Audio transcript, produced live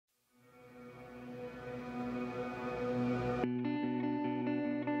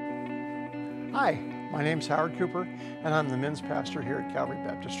Hi, my name's Howard Cooper, and I'm the men's pastor here at Calvary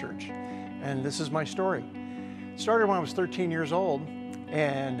Baptist Church. And this is my story. It started when I was 13 years old,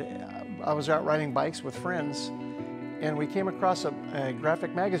 and I was out riding bikes with friends, and we came across a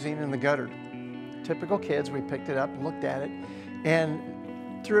graphic magazine in the gutter. Typical kids, we picked it up and looked at it,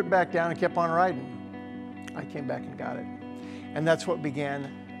 and threw it back down and kept on riding. I came back and got it. And that's what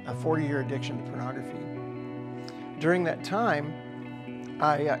began a 40-year addiction to pornography. During that time,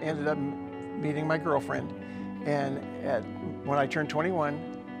 I ended up meeting my girlfriend, and when I turned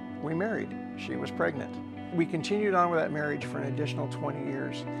 21, we married. She was pregnant. We continued on with that marriage for an additional 20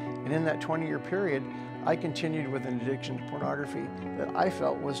 years. And in that 20-year period, I continued with an addiction to pornography that I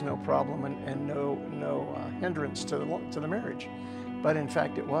felt was no problem and no hindrance to the marriage. But in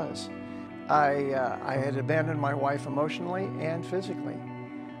fact, it was. I had abandoned my wife emotionally and physically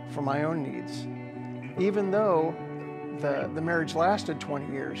for my own needs. Even though the marriage lasted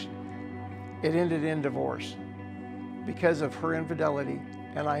 20 years, it ended in divorce because of her infidelity,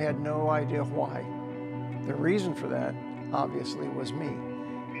 and I had no idea why. The reason for that, obviously, was me,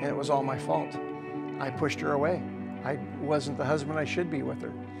 and it was all my fault. I pushed her away. I wasn't the husband I should be with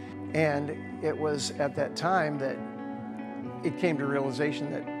her. And it was at that time that it came to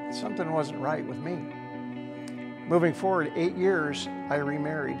realization that something wasn't right with me. Moving forward, 8 years, I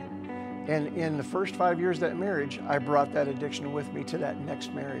remarried. And in the first 5 years of that marriage, I brought that addiction with me to that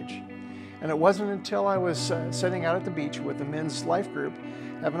next marriage. And it wasn't until I was sitting out at the beach with the men's life group,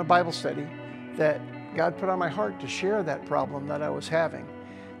 having a Bible study, that God put on my heart to share that problem that I was having.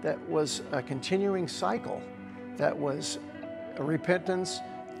 That was a continuing cycle. That was a repentance,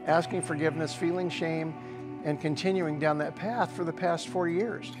 asking forgiveness, feeling shame, and continuing down that path for the past 4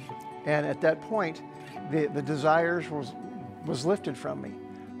 years. And at that point, the desires was lifted from me.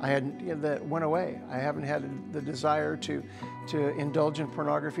 That went away. I haven't had the desire to indulge in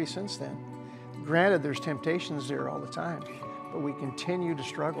pornography since then. Granted, there's temptations there all the time, but we continue to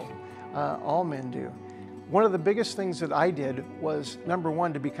struggle. All men do. One of the biggest things that I did was, number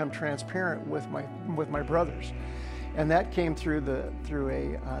one, to become transparent with my brothers, and that came through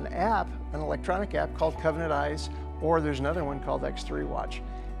an app, an electronic app called Covenant Eyes, or there's another one called X3 Watch.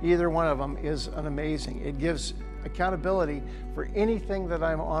 Either one of them is amazing. It gives accountability for anything that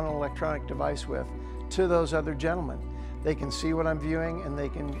I'm on an electronic device with to those other gentlemen. They can see what I'm viewing, and they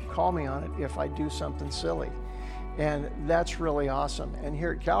can call me on it if I do something silly. And that's really awesome. And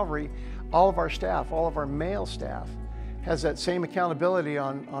here at Calvary, all of our staff, all of our male staff, has that same accountability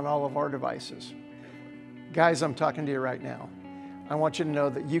on all of our devices. Guys, I'm talking to you right now. I want you to know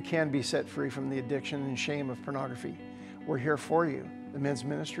that you can be set free from the addiction and shame of pornography. We're here for you. The men's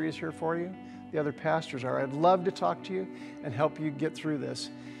ministry is here for you. The other pastors are. I'd love to talk to you and help you get through this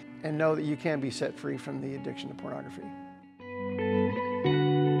and know that you can be set free from the addiction to pornography.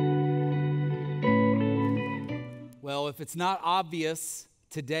 Well, if it's not obvious,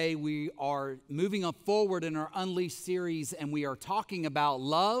 today we are moving up forward in our Unleashed series, and we are talking about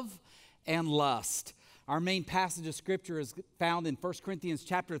love and lust. Our main passage of Scripture is found in 1 Corinthians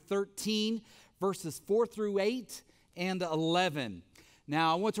chapter 13, verses 4 through 8 and 11.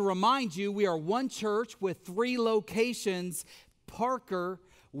 Now, I want to remind you, we are one church with 3 locations. Parker,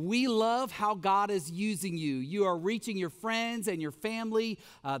 we love how God is using you. You are reaching your friends and your family.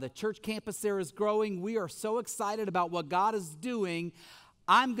 The church campus there is growing. We are so excited about what God is doing.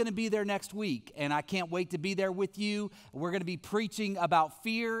 I'm going to be there next week, and I can't wait to be there with you. We're going to be preaching about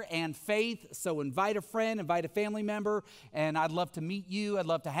fear and faith, so invite a friend, invite a family member, and I'd love to meet you. I'd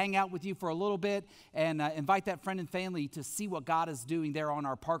love to hang out with you for a little bit, and invite that friend and family to see what God is doing there on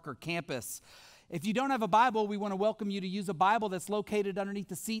our Parker campus. If you don't have a Bible, we want to welcome you to use a Bible that's located underneath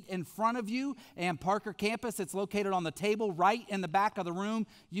the seat in front of you. And Parker campus, it's located on the table right in the back of the room.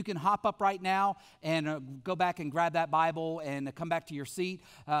 You can hop up right now and go back and grab that Bible and come back to your seat.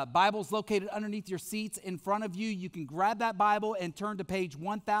 Bible's located underneath your seats in front of you. You can grab that Bible and turn to page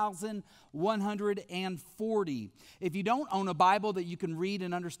 1140. If you don't own a Bible that you can read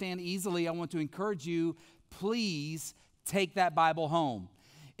and understand easily, I want to encourage you, please take that Bible home.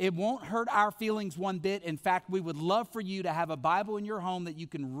 It won't hurt our feelings one bit. In fact, we would love for you to have a Bible in your home that you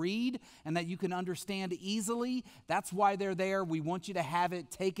can read and that you can understand easily. That's why they're there. We want you to have it,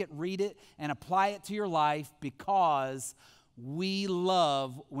 take it, read it, and apply it to your life, because we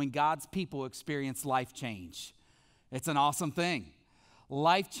love when God's people experience life change. It's an awesome thing.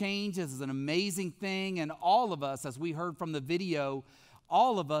 Life change is an amazing thing, and all of us, as we heard from the video,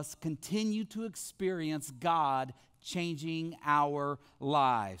 all of us continue to experience God changing our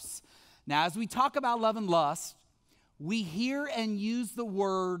lives. Now, as we talk about love and lust, we hear and use the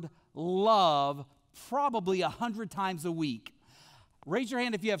word love probably 100 times a week. Raise your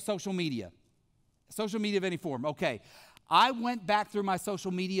hand if you have social media. Social media of any form. Okay. I went back through my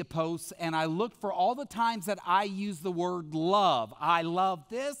social media posts and I looked for all the times that I use the word love. I love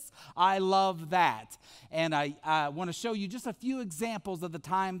this. I love that. And I want to show you just a few examples of the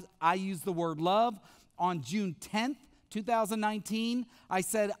times I use the word love. On June 10th, 2019, I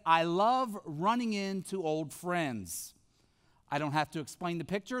said, I love running into old friends. I don't have to explain the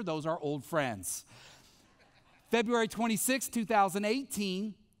picture. Those are old friends. February 26,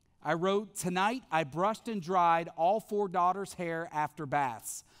 2018, I wrote, tonight I brushed and dried all 4 daughters' hair after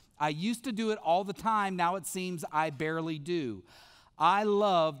baths. I used to do it all the time. Now it seems I barely do. I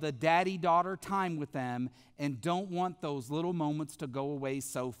love the daddy-daughter time with them and don't want those little moments to go away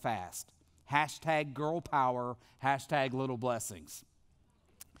so fast. Hashtag girl power, hashtag little blessings.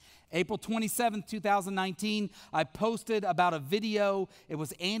 April 27th, 2019, I posted about a video. It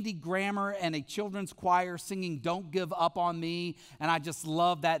was Andy Grammer and a children's choir singing Don't Give Up on Me, and I just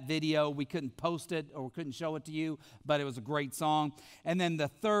love that video. We couldn't post it or couldn't show it to you, but it was a great song. And then the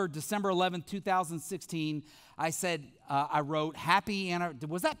third, December 11th, 2016, I said, I wrote, Happy Anniversary.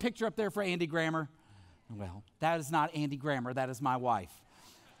 Was that picture up there for Andy Grammer? Well, that is not Andy Grammer. That is my wife.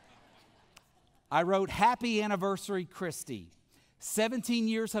 I wrote, Happy Anniversary, Christy. 17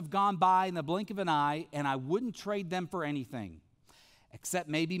 years have gone by in the blink of an eye, and I wouldn't trade them for anything, except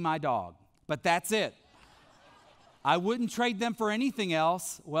maybe my dog. But that's it. I wouldn't trade them for anything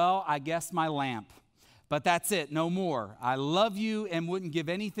else. Well, I guess my lamp. But that's it, no more. I love you and wouldn't give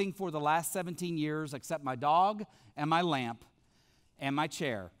anything for the last 17 years except my dog and my lamp and my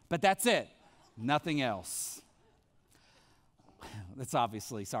chair. But that's it, nothing else. That's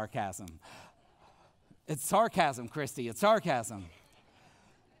obviously sarcasm. It's sarcasm, Christy. It's sarcasm.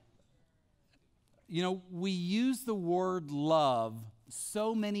 You know, we use the word love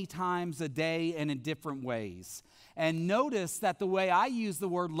so many times a day and in different ways. And notice that the way I use the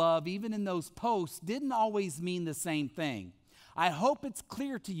word love, even in those posts, didn't always mean the same thing. I hope it's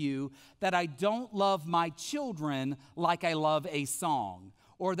clear to you that I don't love my children like I love a song,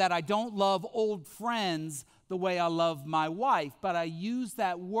 or that I don't love old friends the way I love my wife, but I use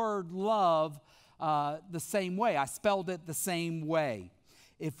that word love the same way. I spelled it the same way.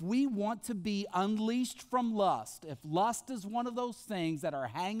 If we want to be unleashed from lust, if lust is one of those things that are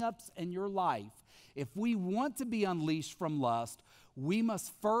hang-ups in your life, if we want to be unleashed from lust, we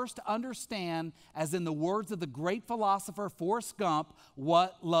must first understand, as in the words of the great philosopher Forrest Gump,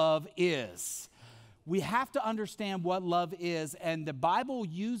 what love is. We have to understand what love is, and the Bible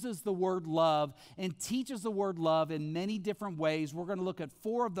uses the word love and teaches the word love in many different ways. We're going to look at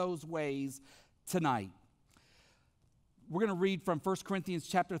 4 of those ways tonight. We're going to read from 1 Corinthians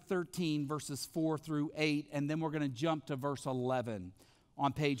chapter 13, verses 4 through 8, and then we're going to jump to verse 11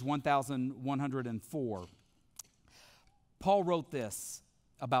 on page 1104. Paul wrote this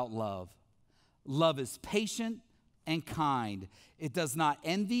about love. Love is patient and kind. It does not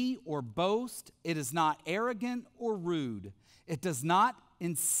envy or boast. It is not arrogant or rude. It does not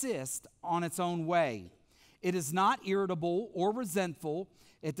insist on its own way. It is not irritable or resentful.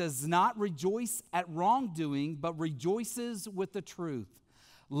 It does not rejoice at wrongdoing, but rejoices with the truth.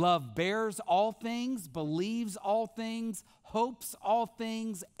 Love bears all things, believes all things, hopes all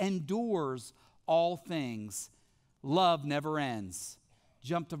things, endures all things. Love never ends.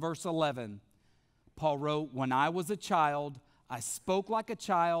 Jump to verse 11. Paul wrote, when I was a child, I spoke like a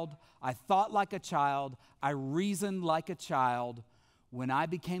child, I thought like a child, I reasoned like a child. When I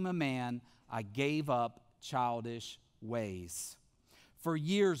became a man, I gave up childish ways. For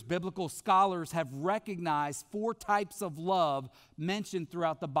years, biblical scholars have recognized 4 types of love mentioned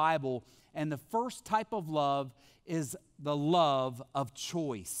throughout the Bible. And the first type of love is the love of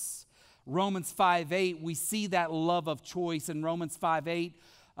choice. Romans 5:8, we see that love of choice in Romans 5:8,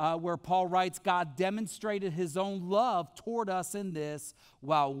 where Paul writes, God demonstrated his own love toward us in this,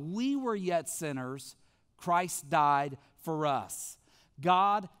 while we were yet sinners, Christ died for us.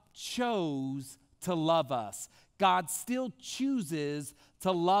 God chose to love us. God still chooses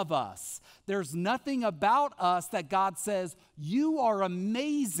to love us. There's nothing about us that God says, you are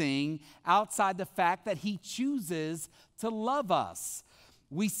amazing, outside the fact that he chooses to love us.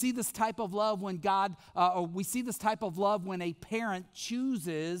 We see this type of love when we see this type of love when a parent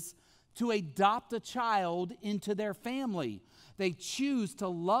chooses to adopt a child into their family. They choose to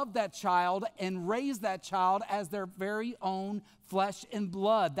love that child and raise that child as their very own flesh and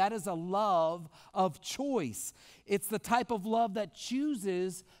blood. That is a love of choice. It's the type of love that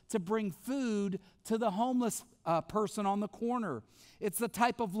chooses to bring food to the homeless person on the corner. It's the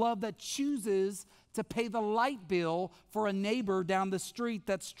type of love that chooses to pay the light bill for a neighbor down the street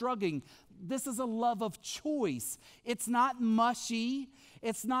that's struggling. This is a love of choice. It's not mushy.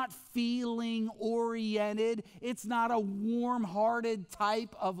 It's not feeling-oriented. It's not a warm-hearted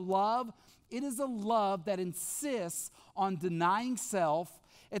type of love. It is a love that insists on denying self.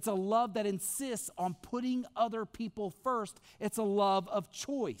 It's a love that insists on putting other people first. It's a love of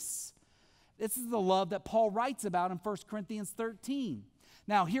choice. This is the love that Paul writes about in 1 Corinthians 13.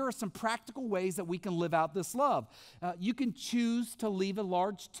 Now, here are some practical ways that we can live out this love. You can choose to leave a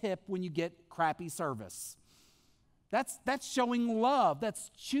large tip when you get crappy service. That's showing love. That's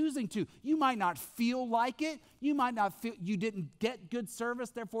choosing to. You might not feel like it. You might not feel you didn't get good service,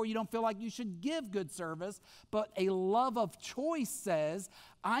 therefore you don't feel like you should give good service. But a love of choice says,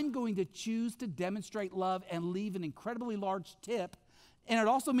 I'm going to choose to demonstrate love and leave an incredibly large tip. And it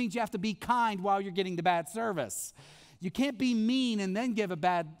also means you have to be kind while you're getting the bad service. You can't be mean and then give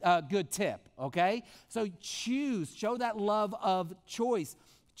a good tip, okay? So show that love of choice.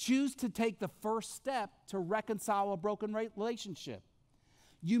 Choose to take the first step to reconcile a broken relationship.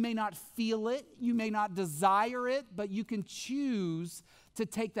 You may not feel it, you may not desire it, but you can choose to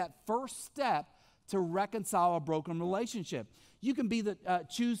take that first step to reconcile a broken relationship. You can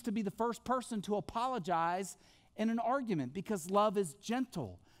choose to be the first person to apologize in an argument because love is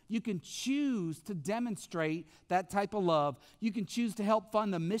gentle. You can choose to demonstrate that type of love. You can choose to help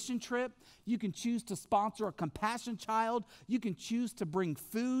fund a mission trip. You can choose to sponsor a compassion child. You can choose to bring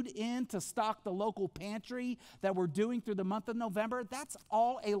food in to stock the local pantry that we're doing through the month of November. That's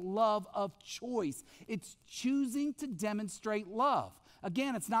all a love of choice. It's choosing to demonstrate love.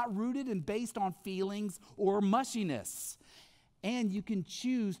 Again, it's not rooted and based on feelings or mushiness. And you can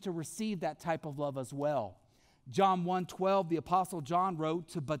choose to receive that type of love as well. John 1:12, the Apostle John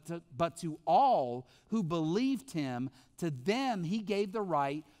wrote, but to all who believed him, to them he gave the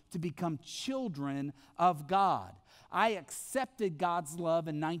right to become children of God. I accepted God's love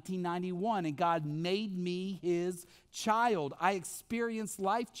in 1991, and God made me his child. I experienced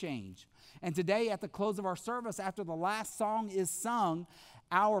life change. And today, at the close of our service, after the last song is sung,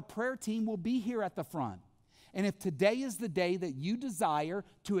 our prayer team will be here at the front. And if today is the day that you desire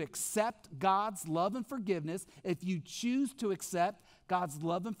to accept God's love and forgiveness, if you choose to accept God's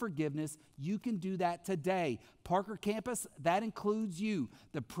love and forgiveness, you can do that today. Parker Campus, that includes you.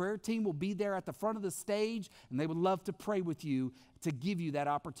 The prayer team will be there at the front of the stage, and they would love to pray with you to give you that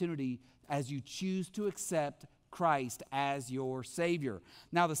opportunity as you choose to accept Christ as your Savior.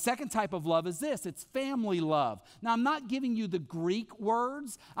 Now, the second type of love is this. It's family love. Now, I'm not giving you the Greek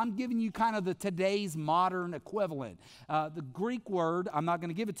words. I'm giving you kind of the today's modern equivalent. The Greek word, I'm not going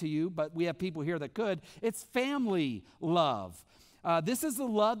to give it to you, but we have people here that could. It's family love. This is the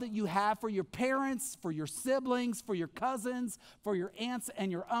love that you have for your parents, for your siblings, for your cousins, for your aunts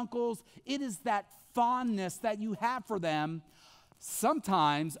and your uncles. It is that fondness that you have for them,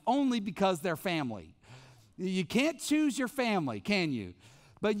 sometimes only because they're family. You can't choose your family, can you?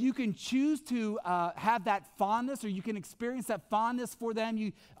 But you can choose to have that fondness, or you can experience that fondness for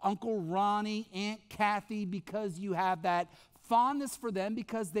them. Uncle Ronnie, Aunt Kathy, because you have that fondness for them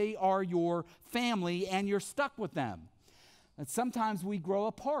because they are your family and you're stuck with them. And sometimes we grow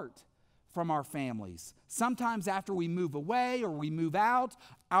apart from our families. Sometimes after we move away or we move out,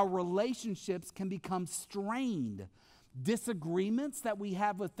 our relationships can become strained. Disagreements that we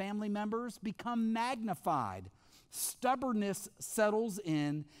have with family members become magnified. Stubbornness settles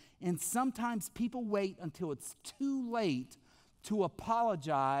in, and sometimes people wait until it's too late to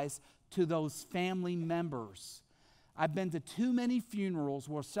apologize to those family members. I've been to too many funerals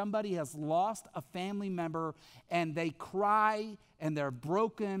where somebody has lost a family member and they cry and they're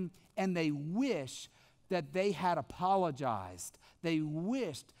broken and they wish that they had apologized. They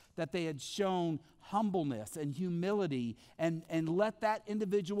wished that they had shown humbleness and humility and let that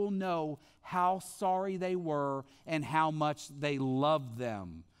individual know how sorry they were and how much they loved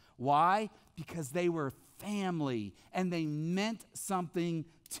them. Why? Because they were family and they meant something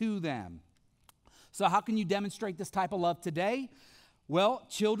to them. So how can you demonstrate this type of love today? Well,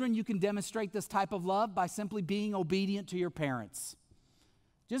 children, you can demonstrate this type of love by simply being obedient to your parents.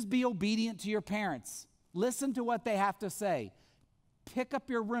 Just be obedient to your parents. Listen to what they have to say. Pick up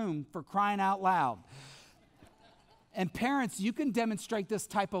your room, for crying out loud. And parents, you can demonstrate this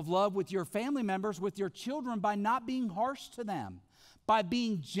type of love with your family members, with your children, by not being harsh to them, by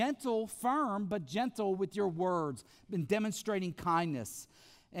being gentle, firm, but gentle with your words, and demonstrating kindness.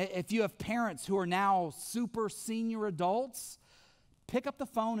 If you have parents who are now super senior adults, pick up the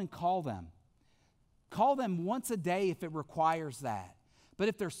phone and call them. Call them once a day if it requires that. But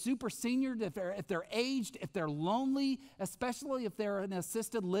if they're super senior, if they're aged, if they're lonely, especially if they're in an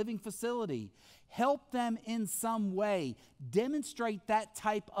assisted living facility, help them in some way. Demonstrate that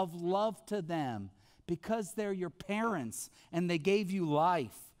type of love to them because they're your parents and they gave you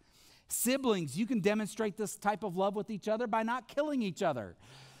life. Siblings, you can demonstrate this type of love with each other by not killing each other.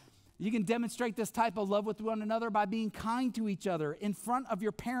 You can demonstrate this type of love with one another by being kind to each other in front of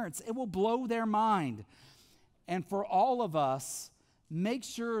your parents. It will blow their mind. And for all of us, make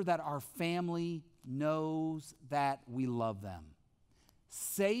sure that our family knows that we love them.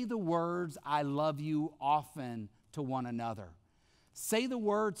 Say the words, "I love you," often to one another. Say the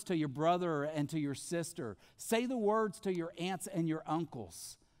words to your brother and to your sister. Say the words to your aunts and your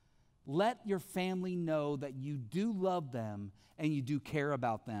uncles. Let your family know that you do love them and you do care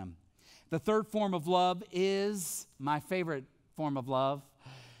about them. The third form of love is my favorite form of love.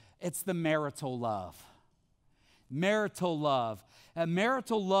 It's the marital love. Marital love.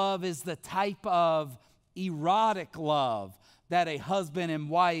 Marital love is the type of erotic love that a husband and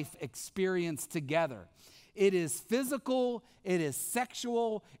wife experience together. It is physical, it is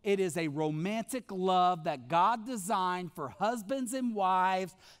sexual, it is a romantic love that God designed for husbands and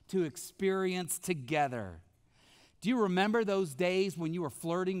wives to experience together. Do you remember those days when you were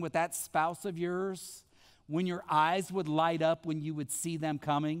flirting with that spouse of yours? When your eyes would light up when you would see them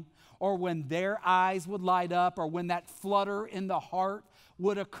coming? Or when their eyes would light up? Or when that flutter in the heart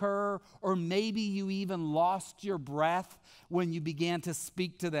would occur? Or maybe you even lost your breath when you began to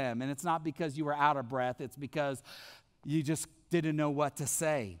speak to them. And it's not because you were out of breath. It's because you just didn't know what to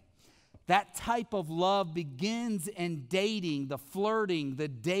say. That type of love begins in dating, the flirting, the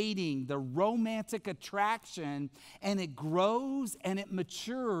dating, the romantic attraction, and it grows and it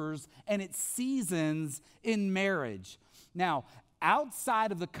matures and it seasons in marriage. Now,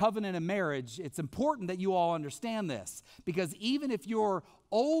 outside of the covenant of marriage, it's important that you all understand this, because even if you're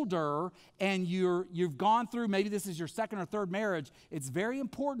older and you've gone through, maybe this is your second or third marriage, it's very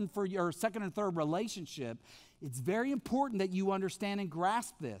important for your second and third relationship. It's very important that you understand and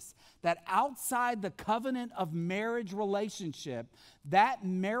grasp this, that outside the covenant of marriage relationship, that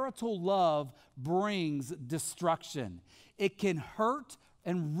marital love brings destruction. It can hurt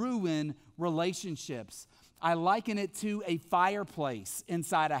and ruin relationships. I liken it to a fireplace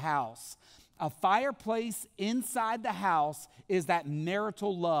inside a house. A fireplace inside the house is that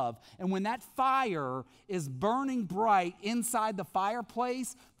marital love. And when that fire is burning bright inside the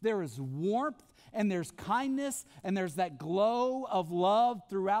fireplace, there is warmth and there's kindness and there's that glow of love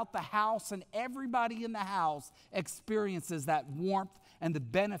throughout the house, and everybody in the house experiences that warmth and the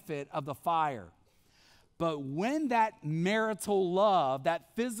benefit of the fire. But when that marital love,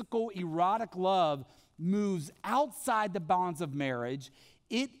 that physical erotic love, moves outside the bonds of marriage,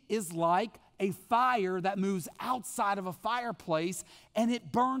 it is like a fire that moves outside of a fireplace and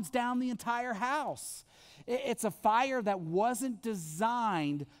it burns down the entire house. It's a fire that wasn't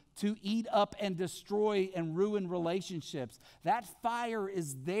designed to eat up and destroy and ruin relationships. That fire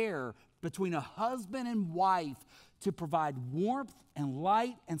is there between a husband and wife to provide warmth and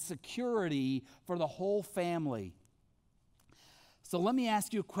light and security for the whole family. So let me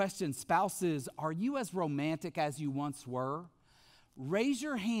ask you a question. Spouses, are you as romantic as you once were? Raise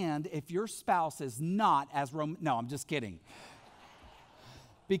your hand if your spouse is not as romantic. No, I'm just kidding.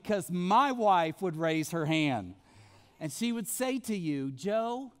 Because my wife would raise her hand. And she would say to you,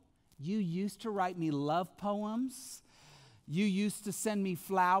 "Joe, you used to write me love poems. You used to send me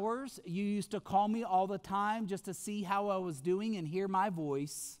flowers. You used to call me all the time just to see how I was doing and hear my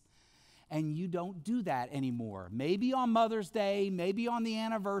voice. And you don't do that anymore. Maybe on Mother's Day, maybe on the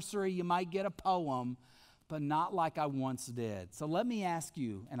anniversary, you might get a poem, but not like I once did." So let me ask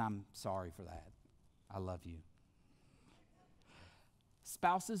you, and I'm sorry for that. I love you.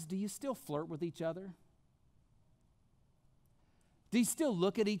 Spouses, do you still flirt with each other? Do you still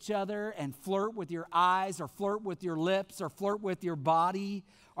look at each other and flirt with your eyes, or flirt with your lips, or flirt with your body?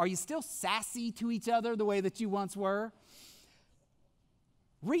 Are you still sassy to each other the way that you once were?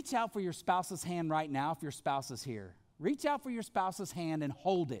 Reach out for your spouse's hand right now if your spouse is here. Reach out for your spouse's hand and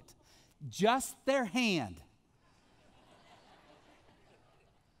hold it. Just their hand.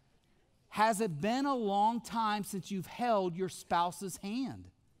 Has it been a long time since you've held your spouse's hand?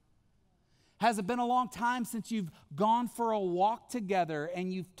 Has it been a long time since you've gone for a walk together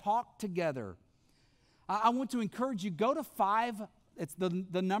and you've talked together? I want to encourage you, go to it's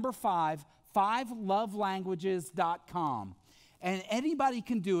the number 5, 5lovelanguages.com. And anybody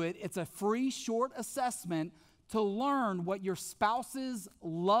can do it. It's a free, short assessment to learn what your spouse's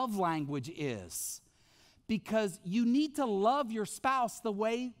love language is. Because you need to love your spouse the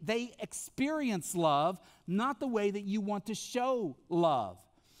way they experience love, not the way that you want to show love.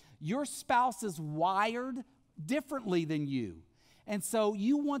 Your spouse is wired differently than you. And so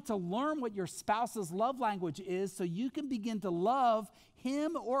you want to learn what your spouse's love language is so you can begin to love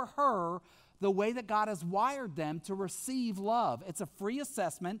him or her the way that God has wired them to receive love. It's a free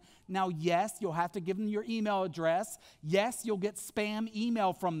assessment. Now, yes, you'll have to give them your email address. Yes, you'll get spam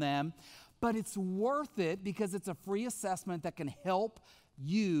email from them. But it's worth it because it's a free assessment that can help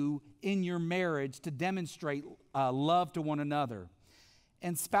you in your marriage to demonstrate love to one another.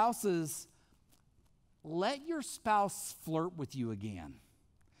 And spouses, let your spouse flirt with you again.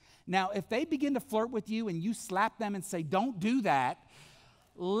 Now, if they begin to flirt with you and you slap them and say, don't do that,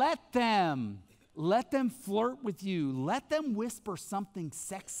 let them flirt with you. Let them whisper something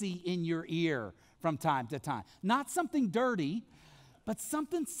sexy in your ear from time to time. Not something dirty, but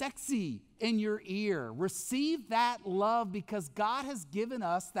something sexy in your ear. Receive that love because God has given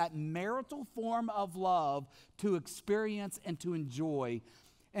us that marital form of love to experience and to enjoy.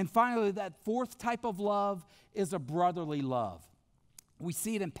 And finally, that fourth type of love is a brotherly love. We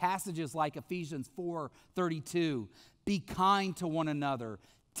see it in passages like Ephesians 4:32. Be kind to one another,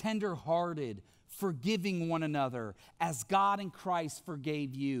 tender-hearted, forgiving one another, as God in Christ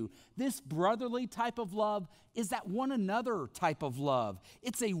forgave you. This brotherly type of love is that one another type of love.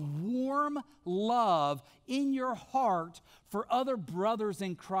 It's a warm love in your heart for other brothers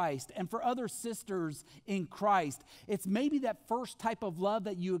in Christ and for other sisters in Christ. It's maybe that first type of love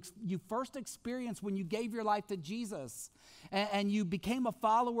that you first experienced when you gave your life to Jesus and you became a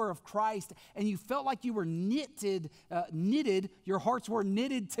follower of Christ and you felt like you were knitted, your hearts were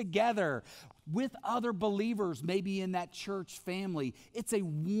knitted together with other believers, maybe in that church family. It's a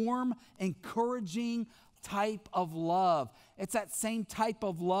warm, encouraging type of love. It's that same type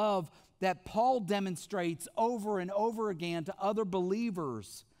of love that Paul demonstrates over and over again to other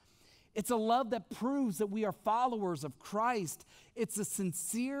believers. It's a love that proves that we are followers of Christ. It's a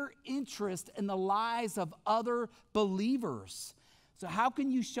sincere interest in the lives of other believers. So how can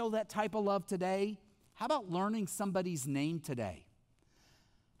you show that type of love today? How about learning somebody's name today?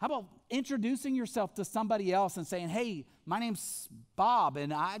 How about introducing yourself to somebody else and saying, hey, my name's Bob,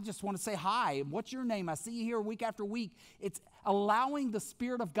 and I just want to say hi. What's your name? I see you here week after week. It's allowing the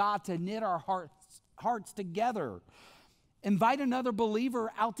Spirit of God to knit our hearts together. Invite another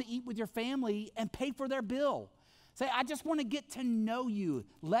believer out to eat with your family and pay for their bill. Say, I just want to get to know you.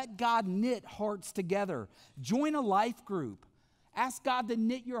 Let God knit hearts together. Join a life group. Ask God to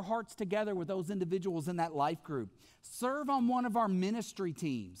knit your hearts together with those individuals in that life group. Serve on one of our ministry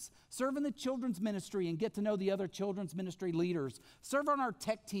teams. Serve in the children's ministry and get to know the other children's ministry leaders. Serve on our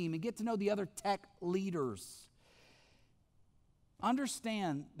tech team and get to know the other tech leaders.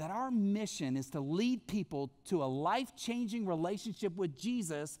 Understand that our mission is to lead people to a life-changing relationship with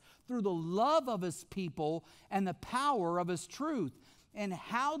Jesus through the love of His people and the power of His truth. And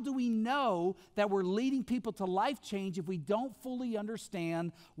how do we know that we're leading people to life change if we don't fully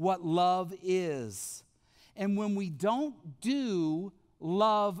understand what love is? And when we don't do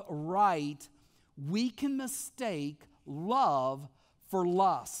love right, we can mistake love for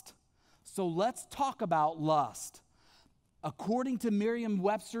lust. So let's talk about lust. According to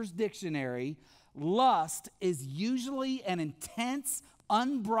Merriam-Webster's dictionary, lust is usually an intense,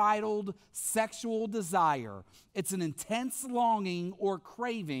 unbridled sexual desire. It's an intense longing or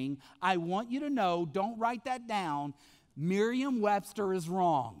craving. I want you to know, don't write that down, Merriam-Webster is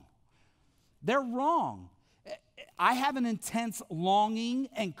wrong. They're wrong. I have an intense longing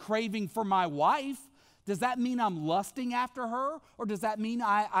and craving for my wife. Does that mean I'm lusting after her? Or does that mean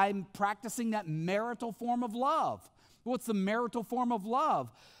I'm practicing that marital form of love? What's the marital form of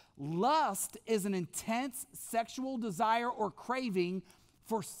love? Lust is an intense sexual desire or craving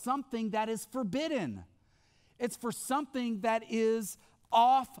for something that is forbidden. It's for something that is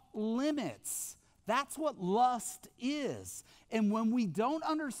off limits. That's what lust is. And when we don't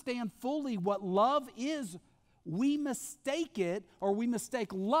understand fully what love is, we mistake it, or we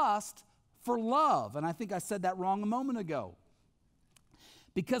mistake lust for love. And I think I said that wrong a moment ago.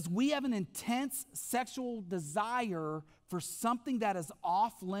 Because we have an intense sexual desire for something that is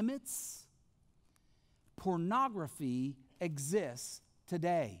off limits, pornography exists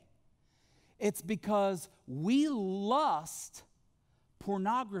today. It's because we lust,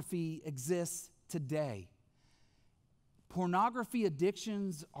 pornography exists today. Pornography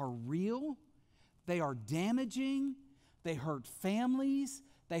addictions are real. They are damaging. They hurt families.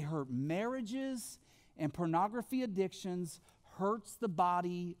 They hurt marriages. And pornography addictions hurts the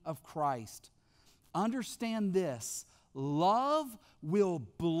body of Christ. Understand this: love will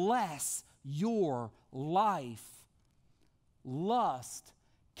bless your life. Lust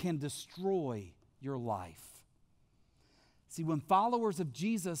can destroy your life. See, when followers of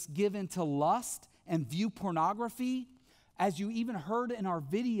Jesus give in to lust and view pornography, as you even heard in our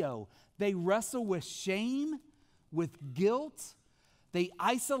video, they wrestle with shame, with guilt. They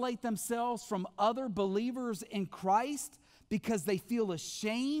isolate themselves from other believers in Christ because they feel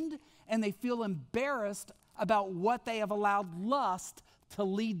ashamed and they feel embarrassed about what they have allowed lust to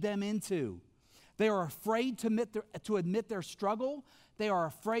lead them into. They are afraid to admit their struggle. They are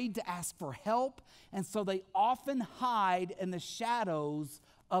afraid to ask for help. And so they often hide in the shadows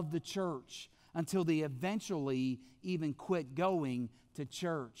of the church until they eventually even quit going to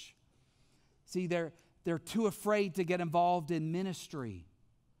church. See, they're too afraid to get involved in ministry.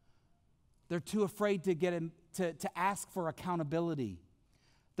 They're too afraid to ask for accountability.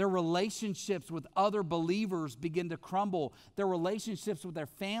 Their relationships with other believers begin to crumble. Their relationships with their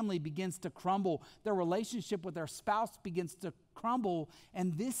family begins to crumble. Their relationship with their spouse begins to crumble.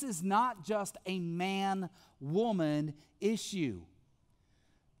 And this is not just a man-woman issue.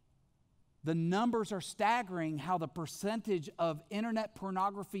 The numbers are staggering how the percentage of internet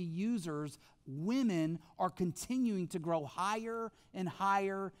pornography users, women, are continuing to grow higher and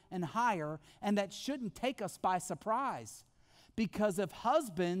higher and higher. And that shouldn't take us by surprise. Because if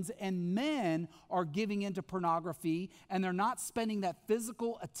husbands and men are giving into pornography and they're not spending that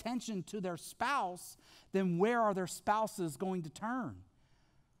physical attention to their spouse, then where are their spouses going to turn?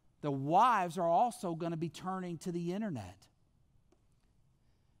 The wives are also going to be turning to the internet.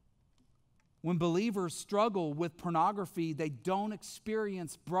 When believers struggle with pornography, they don't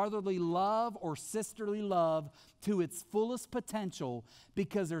experience brotherly love or sisterly love to its fullest potential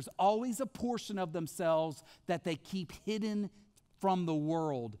because there's always a portion of themselves that they keep hidden from the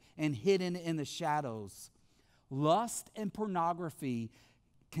world and hidden in the shadows. Lust and pornography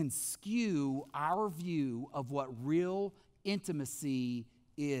can skew our view of what real intimacy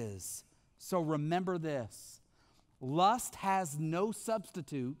is. So remember this. Love has no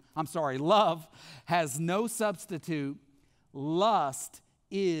substitute. Lust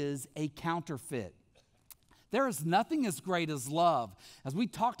is a counterfeit. There is nothing as great as love. As we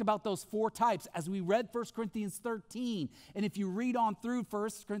talked about those 4 types, as we read 1 Corinthians 13, and if you read on through 1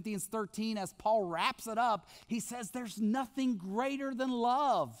 Corinthians 13, as Paul wraps it up, he says there's nothing greater than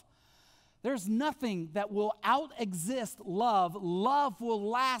love. There's nothing that will out-exist love. Love will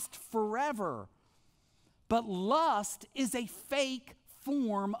last forever. But lust is a fake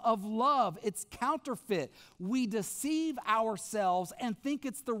form of love. It's counterfeit. We deceive ourselves and think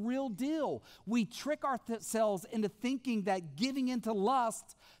it's the real deal. We trick ourselves into thinking that giving into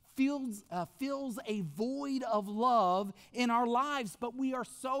lust fills a void of love in our lives, but we are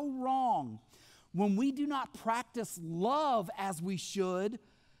so wrong. When we do not practice love as we should,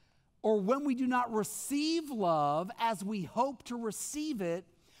 or when we do not receive love as we hope to receive it,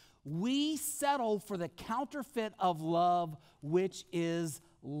 we settle for the counterfeit of love, which is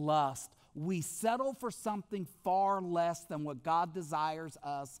lust. We settle for something far less than what God desires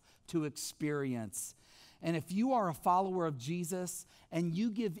us to experience. And if you are a follower of Jesus and you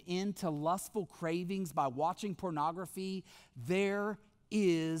give in to lustful cravings by watching pornography, there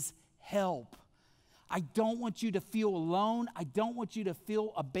is help. I don't want you to feel alone. I don't want you to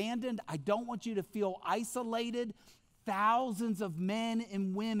feel abandoned. I don't want you to feel isolated. Thousands of men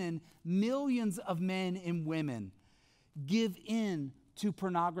and women, millions of men and women give in to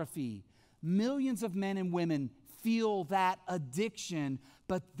pornography. Millions of men and women feel that addiction,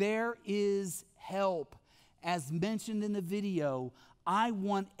 but there is help. As mentioned in the video, I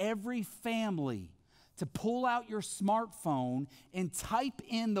want every family to pull out your smartphone and type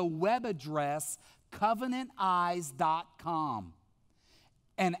in the web address covenanteyes.com.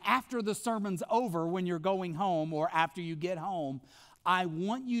 And after the sermon's over, when you're going home or after you get home, I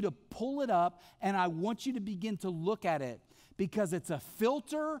want you to pull it up and I want you to begin to look at it because it's a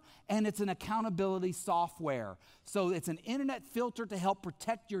filter and it's an accountability software. So it's an internet filter to help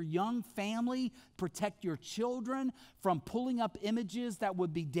protect your young family, protect your children from pulling up images that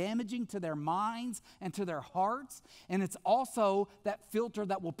would be damaging to their minds and to their hearts. And it's also that filter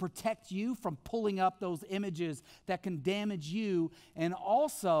that will protect you from pulling up those images that can damage you. And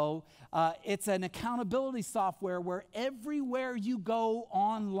also, it's an accountability software where everywhere you go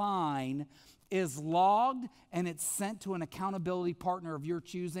online is logged and it's sent to an accountability partner of your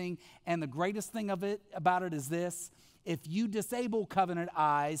choosing. And the greatest thing about it is this: if you disable Covenant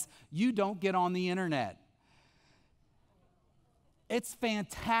Eyes, you don't get on the internet. It's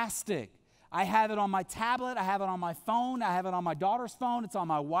fantastic. I have it on my tablet. I have it on my phone. I have it on my daughter's phone. It's on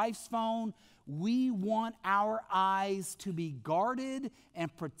my wife's phone. We want our eyes to be guarded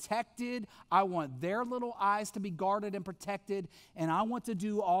and protected. I want their little eyes to be guarded and protected. And I want to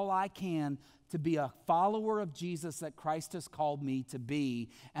do all I can to be a follower of Jesus that Christ has called me to be.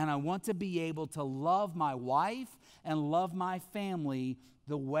 And I want to be able to love my wife and love my family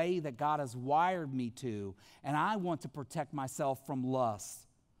the way that God has wired me to. And I want to protect myself from lust.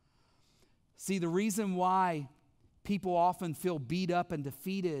 See, the reason why people often feel beat up and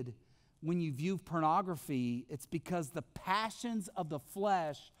defeated when you view pornography, it's because the passions of the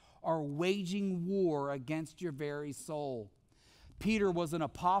flesh are waging war against your very soul. Peter was an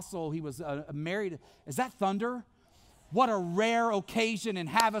apostle. He was married. Is that thunder? What a rare occasion in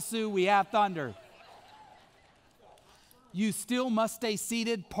Havasu we have thunder. You still must stay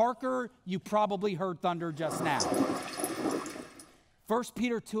seated. Parker, you probably heard thunder just now. 1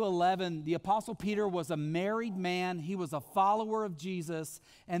 Peter 2:11, the Apostle Peter was a married man. He was a follower of Jesus,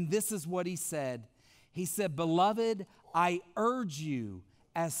 and this is what he said. He said, "Beloved, I urge you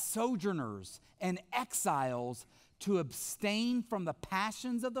as sojourners and exiles to abstain from the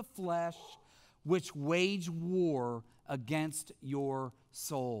passions of the flesh which wage war against your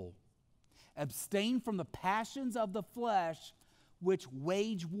soul." Abstain from the passions of the flesh which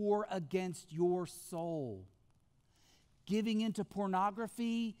wage war against your soul. Giving into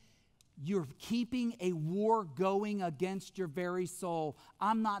pornography, you're keeping a war going against your very soul.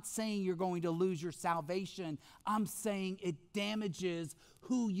 I'm not saying you're going to lose your salvation. I'm saying it damages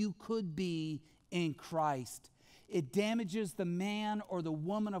who you could be in Christ. It damages the man or the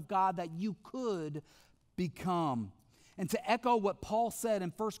woman of God that you could become. And to echo what Paul said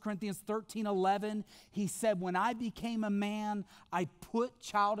in 1 Corinthians 13:11, he said, "When I became a man, I put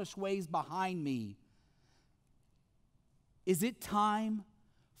childish ways behind me." Is it time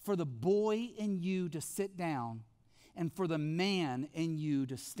for the boy in you to sit down and for the man in you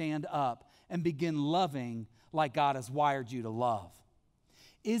to stand up and begin loving like God has wired you to love?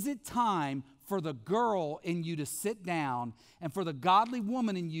 Is it time for the girl in you to sit down and for the godly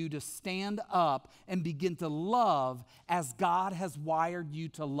woman in you to stand up and begin to love as God has wired you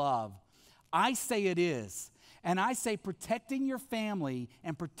to love? I say it is. And I say protecting your family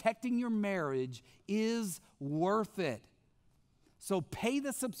and protecting your marriage is worth it. So pay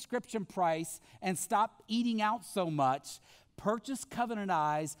the subscription price and stop eating out so much. Purchase Covenant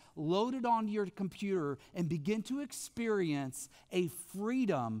Eyes, load it onto your computer, and begin to experience a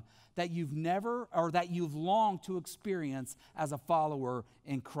freedom that you've never or that you've longed to experience as a follower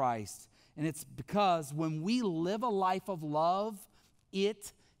in Christ. And it's because when we live a life of love,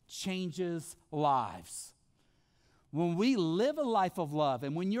 it changes lives. When we live a life of love,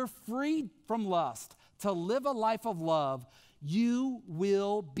 and when you're freed from lust to live a life of love, you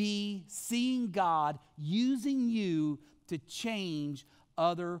will be seeing God using you to change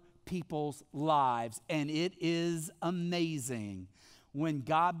other people's lives. And it is amazing when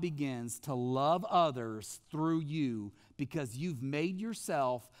God begins to love others through you because you've made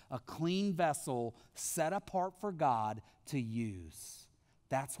yourself a clean vessel set apart for God to use.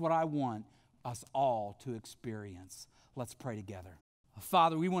 That's what I want us all to experience. Let's pray together.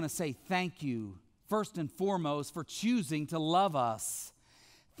 Father, we want to say thank you first and foremost for choosing to love us.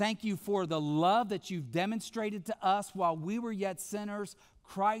 Thank you for the love that you've demonstrated to us while we were yet sinners.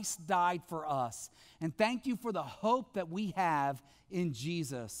 Christ died for us. And thank you for the hope that we have in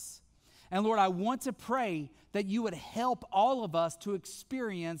Jesus. And Lord, I want to pray that you would help all of us to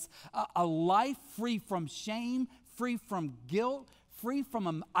experience a life free from shame, free from guilt, free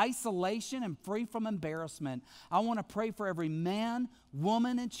from isolation, and free from embarrassment. I want to pray for every man,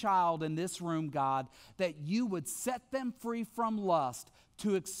 woman, and child in this room, God, that you would set them free from lust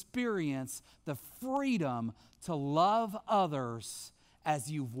to experience the freedom to love others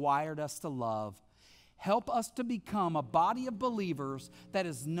as you've wired us to love. Help us to become a body of believers that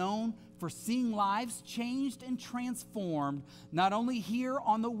is known for seeing lives changed and transformed, not only here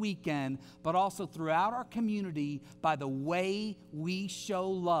on the weekend, but also throughout our community by the way we show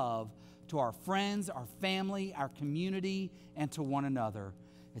love to our friends, our family, our community, and to one another.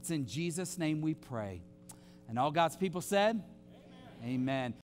 It's in Jesus' name we pray. And all God's people said, Amen.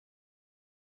 Amen.